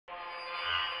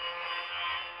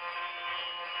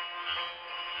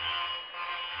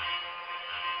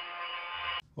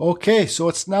Okay, so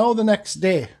it's now the next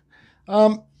day.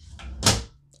 I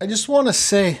just want to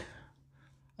say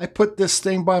I put this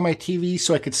thing by my TV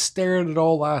so I could stare at it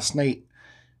all last night.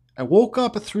 I woke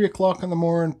up at 3 o'clock in the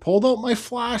morning, pulled out my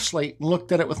flashlight and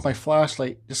looked at it with my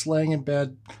flashlight, just laying in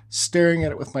bed, staring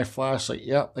at it with my flashlight.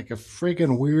 Yeah, like a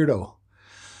friggin' weirdo.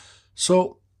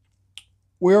 So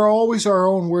we're always our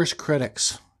own worst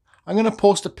critics. I'm gonna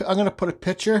put a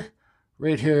picture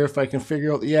right here if I can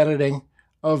figure out the editing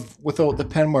of without the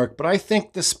pen mark. But I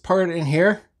think this part in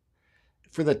here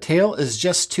for the tail is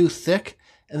just too thick,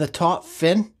 and the top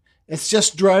fin, it's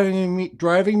just driving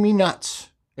me nuts.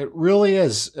 It really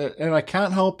is, and I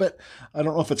can't help it. I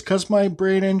don't know if it's because my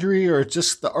brain injury or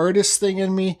just the artist thing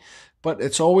in me, but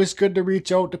it's always good to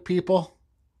reach out to people.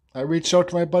 I reached out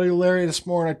to my buddy Larry this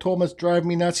morning. I told him it's driving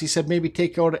me nuts. He said maybe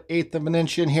take out 1/8 of an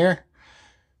inch in here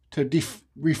to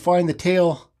refine the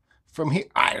tail from here.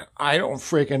 I don't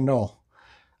freaking know.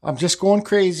 I'm just going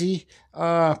crazy.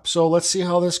 So let's see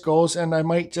how this goes, and I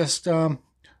might just we're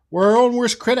our own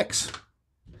worst critics.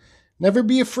 Never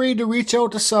be afraid to reach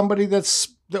out to somebody that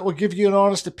will give you an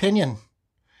honest opinion,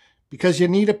 because you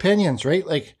need opinions, right?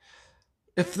 Like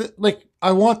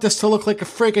I want this to look like a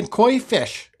friggin' koi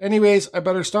fish. Anyways, I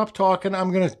better stop talking.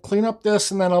 I'm gonna clean up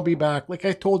this and then I'll be back. Like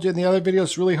I told you in the other video,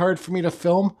 it's really hard for me to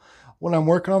film when I'm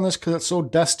working on this because it's so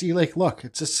dusty. Like, look,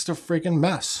 it's just a friggin'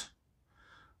 mess.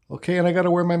 Okay, and I gotta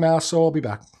wear my mask, so I'll be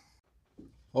back.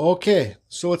 Okay,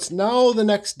 so it's now the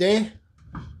next day,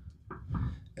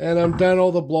 and I'm done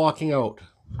all the blocking out.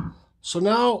 So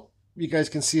now you guys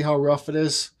can see how rough it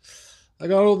is. I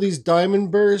got all these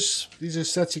diamond burs. These are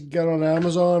sets you can get on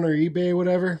Amazon or eBay,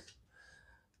 whatever.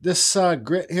 This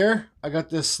grit here, I got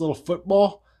this little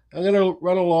football. I'm gonna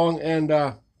run along and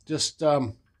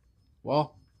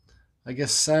well, I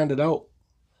guess sand it out.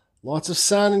 Lots of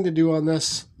sanding to do on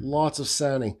this. Lots of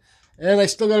sanding. And I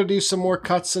still got to do some more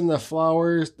cuts in the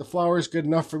flowers. The flower's good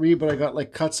enough for me, but I got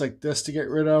like cuts like this to get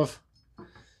rid of.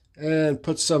 And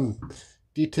put some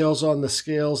details on the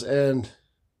scales and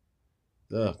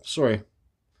the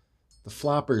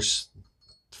flappers,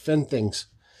 fin things.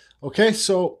 Okay,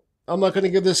 so I'm not going to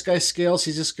give this guy scales.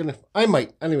 He's just going to, I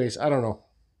might. Anyways, I don't know.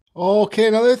 Okay,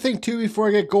 another thing too before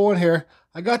I get going here.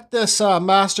 I got this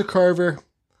Master Carver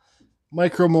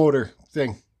micro motor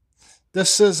thing.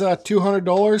 This is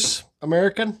 $200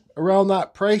 American, around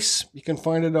that price. You can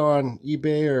find it on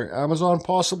eBay or Amazon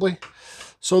possibly.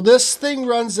 So this thing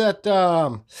runs at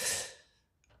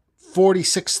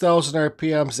 46,000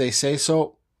 RPMs, they say.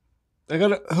 So I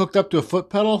got it hooked up to a foot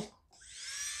pedal.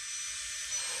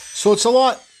 So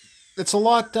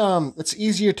it's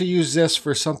easier to use this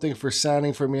for something for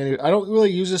sanding for me. I don't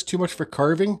really use this too much for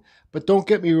carving, but don't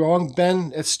get me wrong,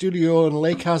 Ben at Studio and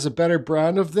Lake has a better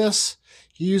brand of this.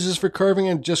 He uses for carving,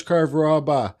 and Just Carve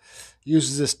Rob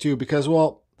uses this too because,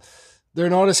 well, they're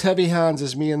not as heavy hands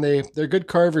as me, and they're good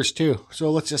carvers too.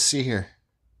 So let's just see here.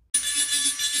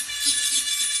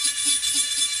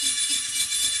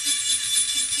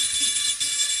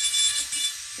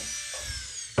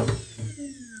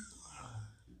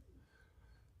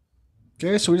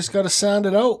 Okay, so we just got to sand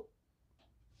it out.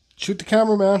 Shoot the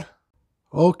cameraman.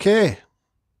 Okay.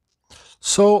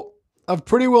 So I've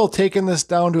pretty well taken this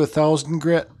down to 1,000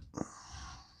 grit.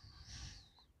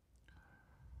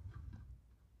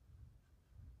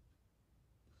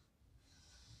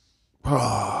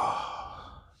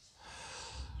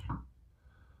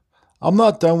 I'm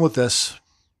not done with this.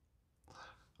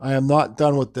 I am not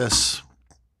done with this.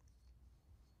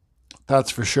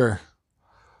 That's for sure.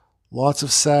 Lots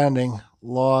of sanding.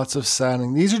 Lots of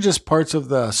sanding. These are just parts of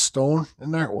the stone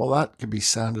in there. Well, that could be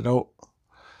sanded out.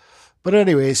 But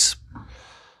anyways,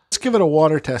 let's give it a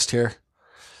water test here.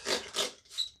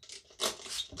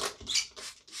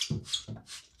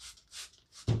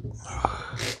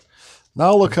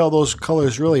 Now look how those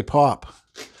colors really pop.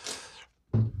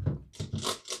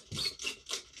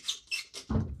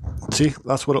 See,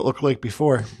 that's what it looked like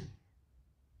before.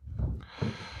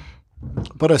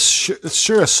 But it's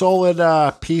sure a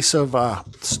solid piece of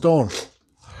stone.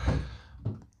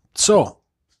 So,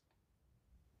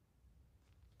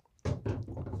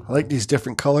 I like these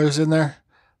different colors in there.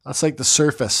 That's like the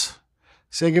surface.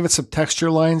 See, I give it some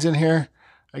texture lines in here.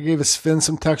 I gave his fin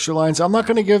some texture lines. I'm not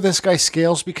going to give this guy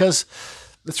scales because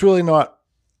it's really not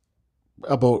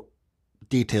about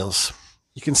details.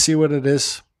 You can see what it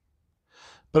is.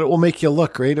 But it will make you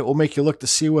look, right? It will make you look to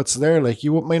see what's there. Like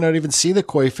you might not even see the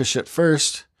koi fish at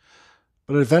first,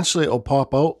 but eventually it will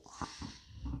pop out.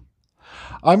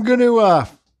 I'm going to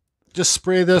just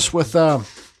spray this with a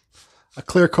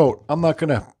clear coat. I'm not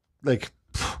going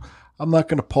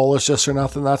to polish this or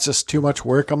nothing. That's just too much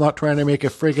work. I'm not trying to make a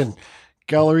friggin'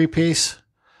 gallery piece.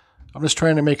 I'm just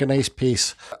trying to make a nice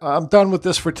piece. I'm done with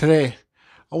this for today.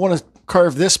 I want to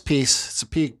carve this piece. It's a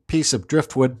piece of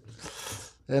driftwood.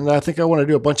 And I think I want to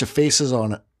do a bunch of faces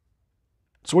on it.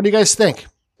 So what do you guys think?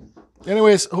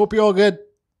 Anyways, I hope you're all good.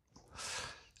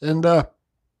 And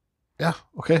yeah,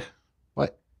 okay,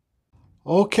 bye.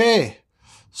 Okay,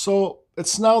 so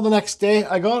it's now the next day.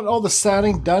 I got all the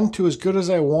sanding done to as good as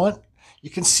I want. You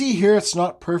can see here it's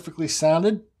not perfectly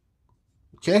sanded.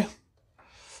 Okay,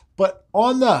 but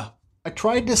I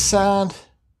tried to sand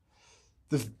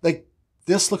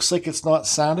this looks like it's not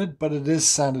sanded, but it is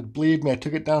sanded. Believe me, I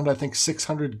took it down to I think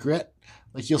 600 grit.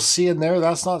 Like you'll see in there,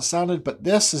 that's not sanded, but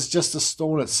this is just the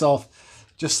stone itself,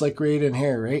 just like right in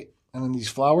here, right? And then these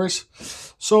flowers.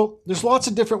 So there's lots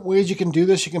of different ways you can do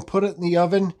this. You can put it in the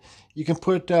oven. You can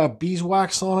put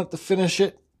beeswax on it to finish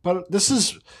it. But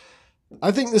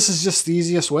I think this is just the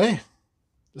easiest way.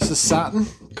 This is satin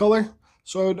color.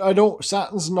 So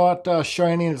satin's not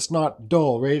shiny and it's not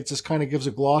dull, right? It just kind of gives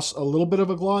a gloss, a little bit of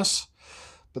a gloss.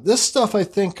 But this stuff I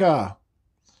think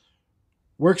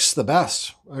works the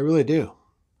best. I really do.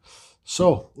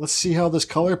 So let's see how this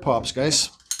color pops,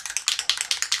 guys.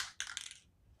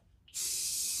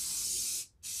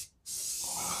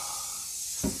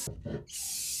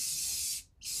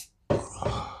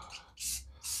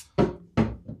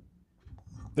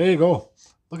 There you go.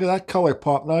 Look at that color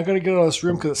pop. Now I gotta get out of this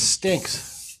room because it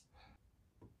stinks.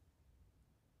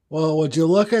 Well, would you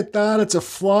look at that? It's a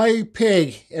fly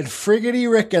pig and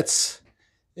friggity rickets.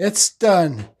 It's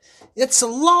done. It's a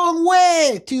long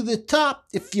way to the top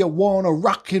if you want to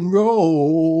rock and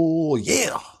roll.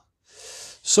 Yeah.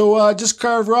 So just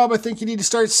carve Rob. I think you need to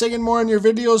start singing more in your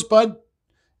videos, bud.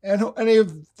 And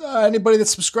anybody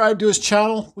that's subscribed to his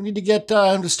channel, we need to get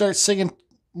him to start singing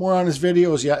more on his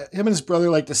videos. Yeah, him and his brother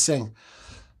like to sing.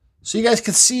 So you guys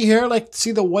can see here, like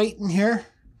see the white in here,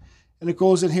 and it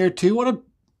goes in here too. What a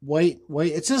white.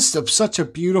 It's just such a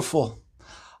beautiful.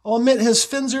 I'll admit his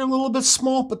fins are a little bit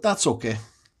small, but that's okay.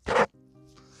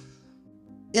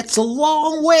 It's a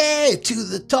long way to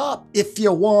the top if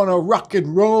you want to rock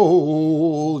and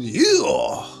roll.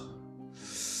 Yeah.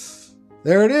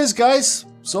 There it is, guys.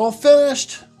 It's all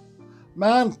finished.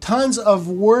 Man, tons of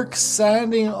work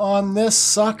sanding on this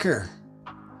sucker.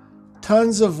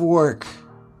 Tons of work.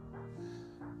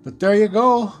 But there you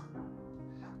go.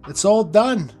 It's all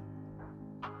done.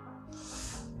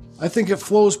 I think it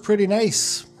flows pretty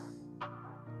nice.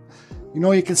 You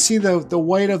know, you can see the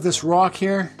white of this rock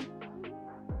here.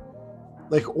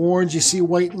 Like orange, you see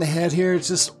white in the head here. It's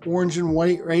just orange and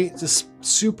white, right? Just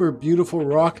super beautiful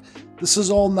rock. This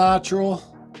is all natural,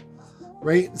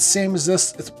 right? Same as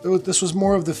this. This was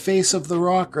more of the face of the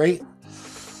rock, right?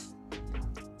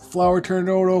 Flower turned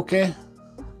out okay.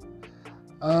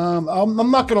 I'm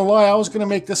not gonna lie. I was gonna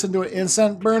make this into an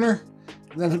incense burner,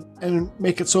 and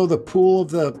make it so the pool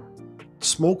of the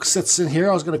smoke sits in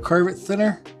here. I was gonna carve it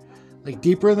thinner, like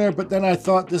deeper in there, but then I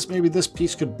thought maybe this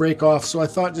piece could break off, so I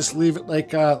thought just leave it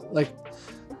like the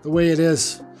way it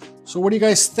is. So what do you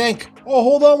guys think? Oh,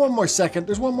 hold on one more second.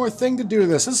 There's one more thing to do to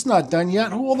this. It's not done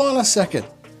yet. Hold on a second.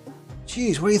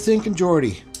 Jeez, what are you thinking,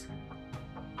 Jordy?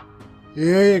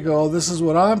 Here you go. This is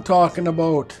what I'm talking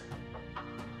about.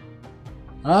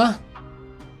 Huh?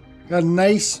 Got a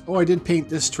nice... Oh, I did paint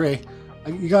this tray.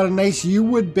 You got a nice yew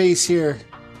wood base here.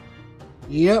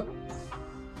 Yep.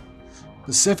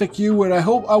 Pacific yew wood.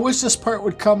 I wish this part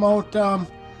would come out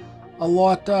a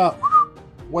lot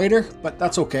whiter, but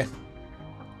that's okay.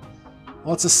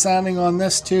 Lots of sanding on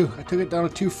this too. I took it down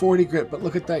to 240 grit, but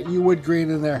look at that yew wood grain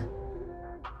in there.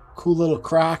 Cool little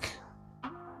crack.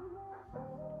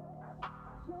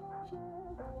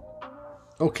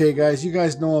 Okay, guys, you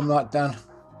guys know I'm not done.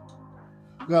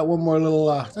 Got one more little.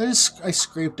 I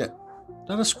scraped it.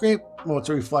 Did I scrape? Oh, it's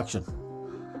a reflection.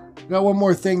 Got one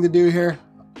more thing to do here.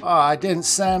 I didn't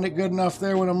sand it good enough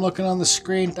there when I'm looking on the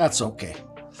screen. That's okay.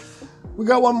 We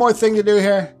got one more thing to do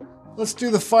here. Let's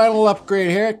do the final upgrade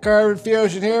here at Carbon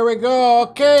Fusion. Here we go.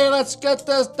 Okay, let's get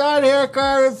this done here.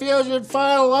 Carbon Fusion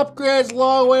final upgrades.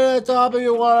 Long way to the top if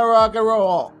you want to rock and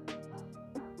roll.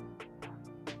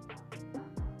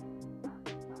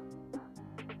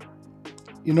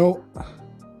 You know,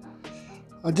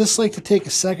 I'd just like to take a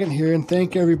second here and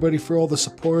thank everybody for all the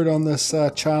support on this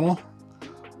channel.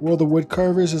 World of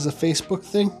Woodcarvers is a Facebook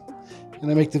thing, and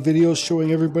I make the videos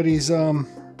showing everybody's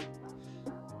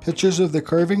pictures of their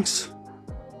carvings.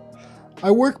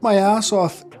 I work my ass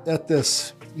off at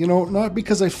this, you know, not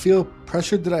because I feel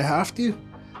pressured that I have to.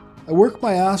 I work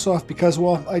my ass off because,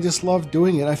 well, I just love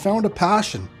doing it. I found a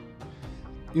passion.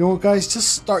 You know, guys,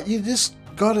 just start. You just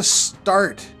gotta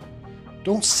start.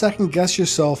 Don't second guess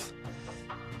yourself,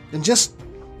 and just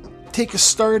take a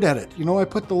start at it. You know, I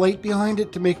put the light behind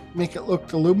it to make it look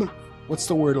what's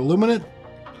the word? Luminescent?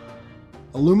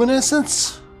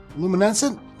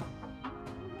 Luminescent?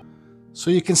 So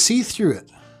you can see through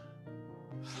it.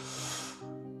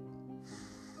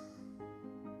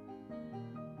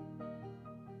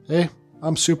 Hey,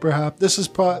 I'm super happy. This is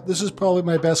probably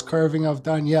my best carving I've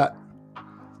done yet.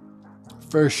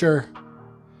 For sure.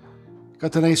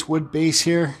 Got the nice wood base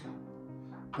here.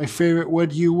 My favorite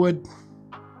wood, yew wood.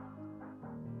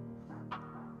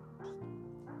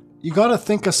 You gotta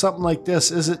think of something like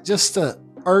this. Is it just an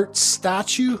art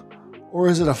statue or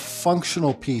is it a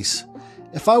functional piece?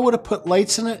 If I would have put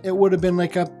lights in it, it would have been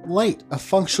like a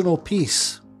functional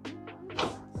piece.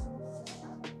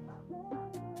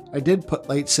 I did put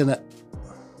lights in it.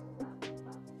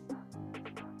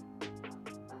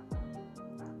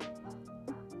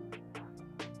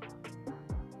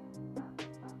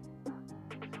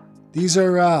 These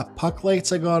are puck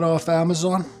lights I got off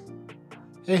Amazon.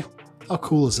 Hey, how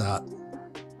cool is that?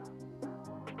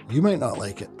 You might not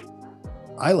like it.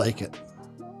 I like it.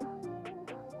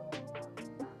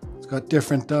 It's got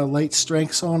different light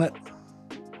strengths on it.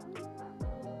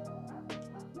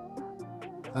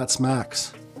 That's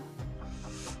max.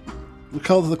 Look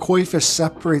how the koi fish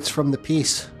separates from the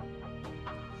piece.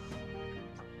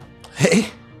 Hey.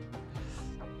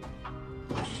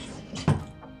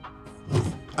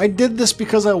 I did this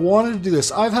because I wanted to do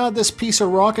this. I've had this piece of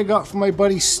rock I got from my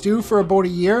buddy Stu for about a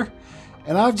year,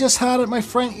 and I've just had it in my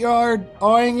front yard,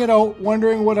 eyeing it out,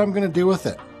 wondering what I'm going to do with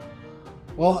it.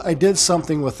 Well, I did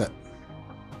something with it.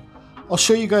 I'll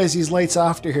show you guys these lights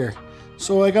after here.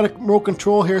 So I got a remote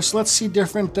control here, so let's see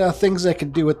different things I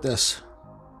could do with this.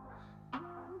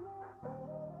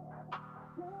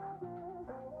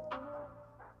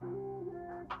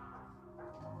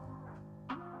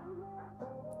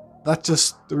 That's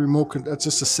just the remote, that's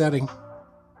just a setting.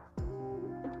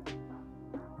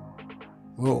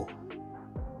 Whoa.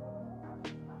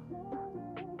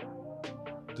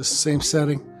 Just the same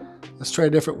setting. Let's try a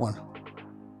different one.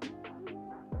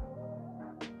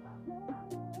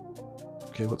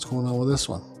 Okay, what's going on with this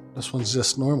one? This one's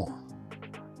just normal.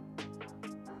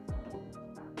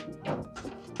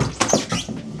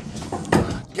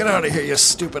 Get out of here, you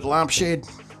stupid lampshade.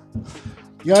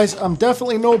 You guys, I'm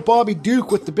definitely no Bobby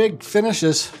Duke with the big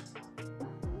finishes,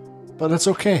 but it's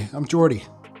okay. I'm Jordy.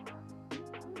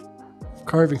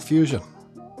 Carving Fusion.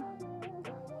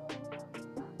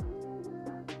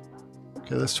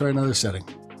 Okay, let's try another setting.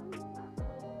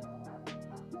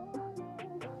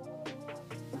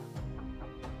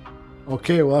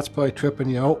 Okay, well that's probably tripping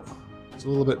you out. It's a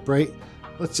little bit bright.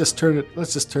 Let's just turn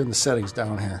the settings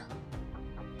down here.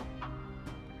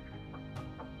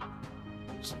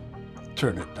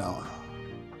 Turn it down.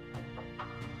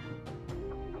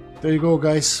 There you go,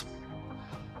 guys.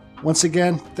 Once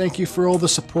again, thank you for all the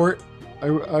support. I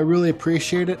really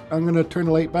appreciate it. I'm going to turn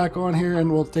the light back on here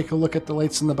and we'll take a look at the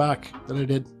lights in the back that I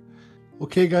did.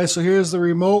 Okay, guys, so here's the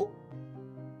remote.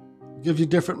 Gives you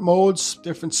different modes,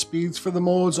 different speeds for the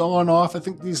modes, on and off. I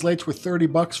think these lights were 30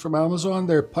 bucks from Amazon.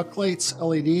 They're puck lights,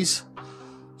 LEDs.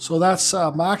 So that's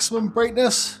maximum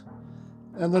brightness.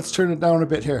 And let's turn it down a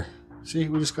bit here. See,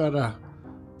 we just got a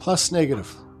plus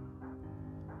negative.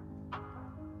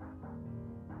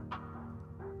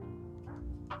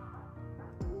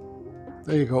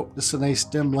 There you go. This is a nice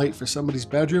dim light for somebody's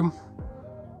bedroom.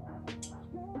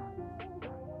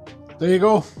 There you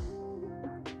go.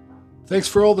 Thanks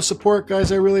for all the support,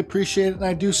 guys. I really appreciate it, and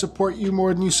I do support you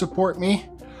more than you support me.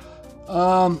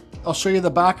 I'll show you the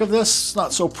back of this. It's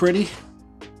not so pretty.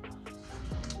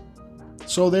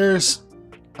 So there's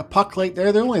a puck light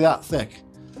there. They're only that thick.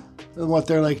 And what,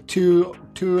 they're like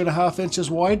 2.5 inches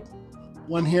wide.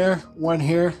 One here,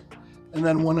 and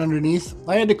then one underneath.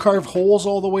 I had to carve holes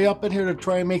all the way up in here to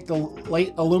try and make the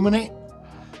light illuminate.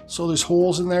 So there's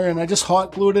holes in there, and I just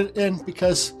hot glued it in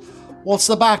because, well, it's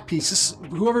the back piece.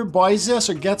 Whoever buys this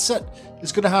or gets it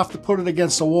is going to have to put it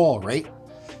against the wall, right?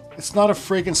 It's not a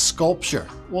friggin' sculpture.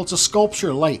 Well, it's a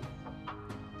sculpture light.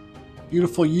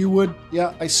 Beautiful yew wood.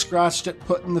 Yeah, I scratched it,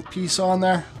 putting the piece on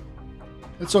there.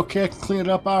 It's okay, I can clean it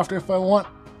up after if I want.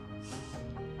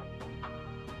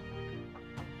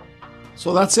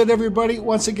 So that's it, everybody.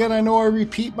 Once again, I know I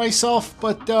repeat myself,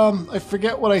 but I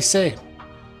forget what I say.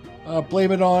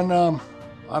 Blame it on,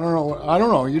 I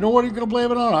don't know. You know what you're going to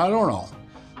blame it on? I don't know.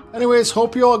 Anyways,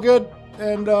 hope you're all good.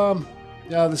 And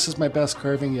yeah, this is my best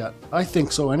carving yet. I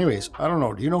think so anyways. I don't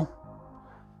know. Do you know?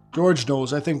 George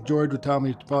knows. I think George would tell me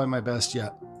it's probably my best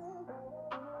yet.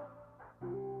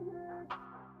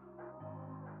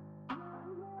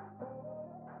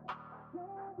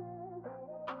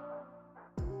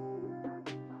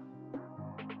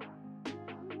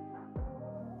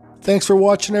 Thanks for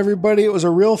watching, everybody. It was a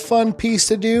real fun piece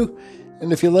to do.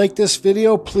 And if you like this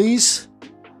video, please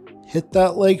hit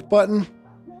that like button.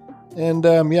 And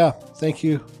yeah, thank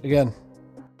you again.